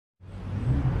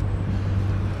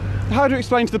How do you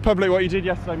explain to the public what you did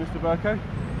yesterday, Mr. Bercow?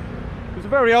 It was a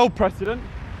very old precedent.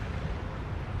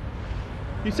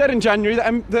 You said in January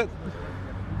that...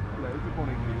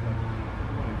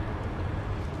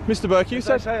 Mr. Bercow, you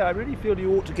said... I really feel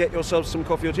you ought to get yourself some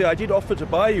coffee or tea. I did offer to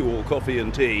buy you all coffee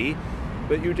and tea,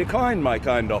 but you declined my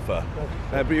kind offer.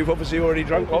 But you've obviously already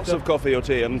drunk lots of coffee or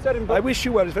tea, and I wish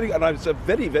you well. It's a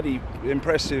very, very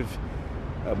impressive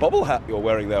bobble hat you're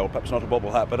wearing there, or perhaps not a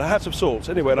bobble hat, but a hat of sorts.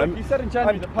 Anyway, you said in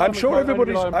January that I'm sure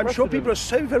people are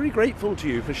so very grateful to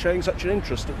you for showing such an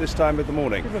interest at this time of the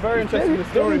morning. People are very interested in the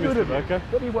story, Mr. Bercow.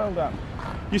 Very well done.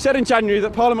 You said in January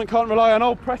that Parliament can't rely on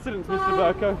old precedents,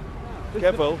 Mr. Bercow.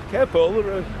 Careful, careful.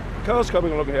 There are cars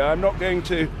coming along here. I'm not going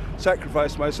to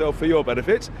sacrifice myself for your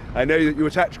benefit. I know that you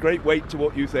attach great weight to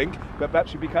what you think, but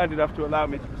perhaps you'd be kind enough to allow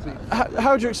me to proceed.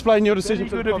 How do you explain your decision?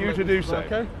 Very good of you to do so.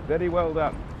 Okay. Very well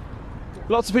done.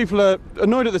 Lots of people are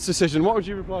annoyed at this decision. What would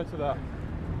you reply to that?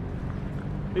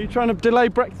 Are you trying to delay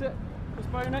Brexit?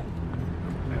 Postpone it?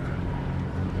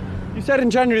 You said in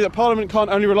January that Parliament can't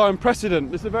only rely on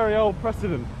precedent. This is a very old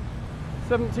precedent.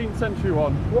 17th century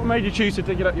one. What made you choose to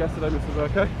dig it up yesterday, Mr.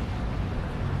 Bercow?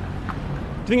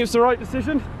 Do you think it's the right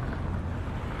decision?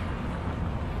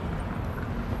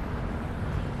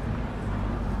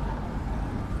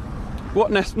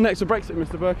 What next for Brexit,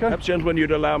 Mr. Bercow? Perhaps, gentlemen,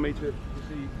 you'd allow me to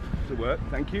proceed to work.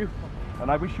 Thank you.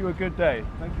 And I wish you a good day.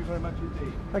 Thank you very much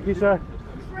indeed. Thank you, sir.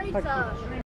 Theresa.